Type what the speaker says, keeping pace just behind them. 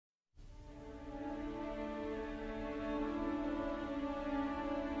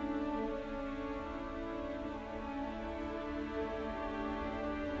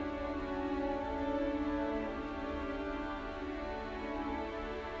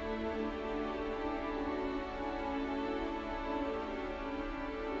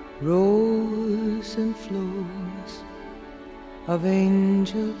Rows and flows of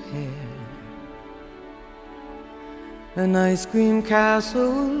angel hair, and ice cream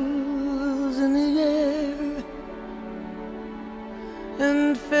castles in the air,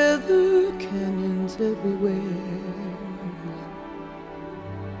 and feather canyons everywhere.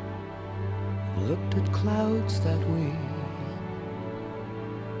 Looked at clouds that way,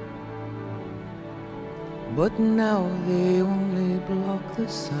 but now they only block the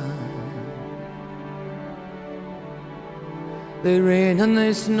sun. They rain and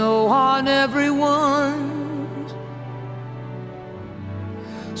they snow on everyone.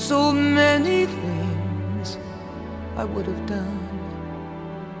 So many things I would have done,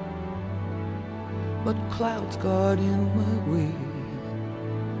 but clouds got in my way.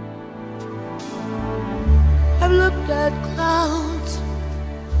 I've looked at clouds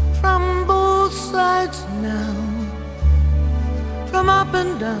from both sides now, from up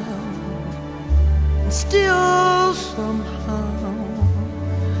and down, and still somehow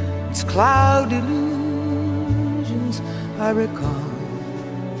it's cloud illusions I recall.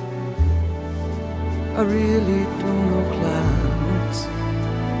 I really don't know clouds.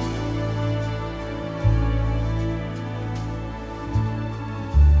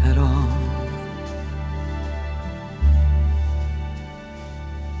 At all.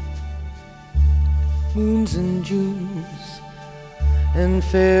 Moons and Junes and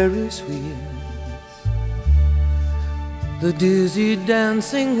Ferris wheels, the dizzy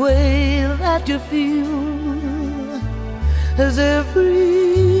dancing way that you feel as every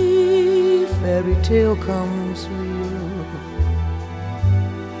fairy tale comes real.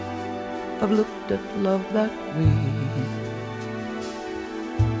 I've looked at love that way,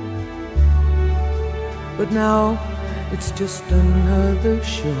 but now it's just another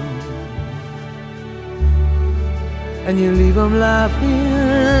show. And you leave them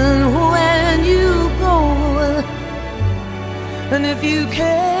laughing when you go. And if you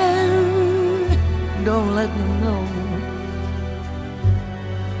can, don't let them know.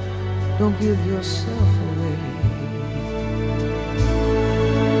 Don't give yourself away.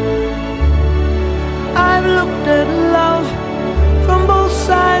 I've looked at love from both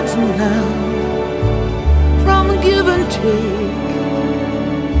sides now, from give and take,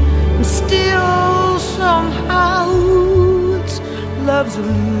 and still somehow it's love's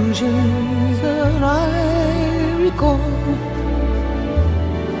illusions that I recall.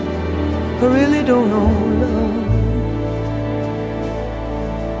 I really don't know love.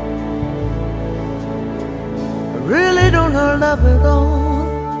 I really don't know love at all.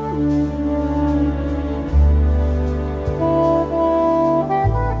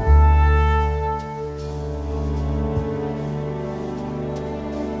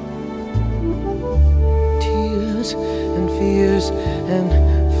 And fears and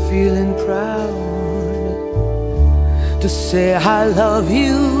feeling proud to say I love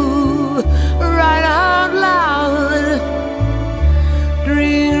you right out loud.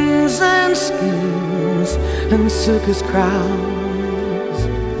 Dreams and schemes and circus crowds,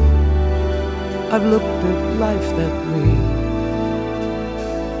 I've looked at life that way.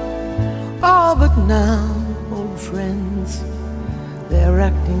 Oh, but now old friends, they're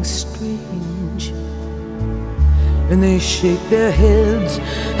acting strange, and they shake their heads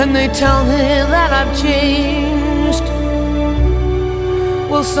and they tell me that I've changed.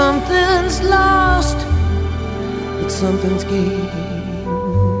 Well, something's lost, but something's gained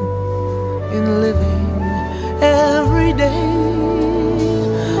in living every day.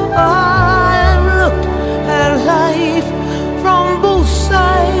 I've looked at life from both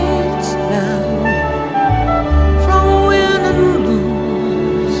sides now, from win and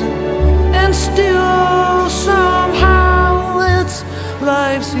lose, and still somehow it's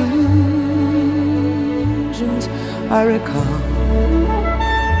life's illusions I recall.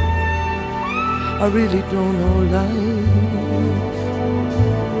 I really don't know life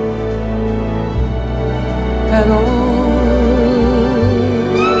at all.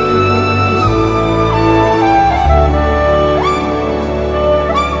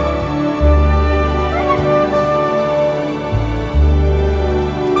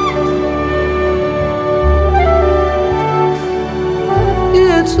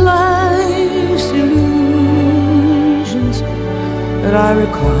 It's life's illusions that I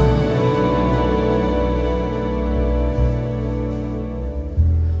recall.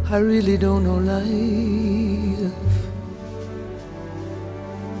 I really don't know life.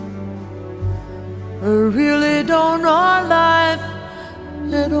 I really don't know life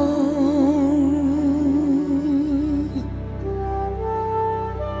at all.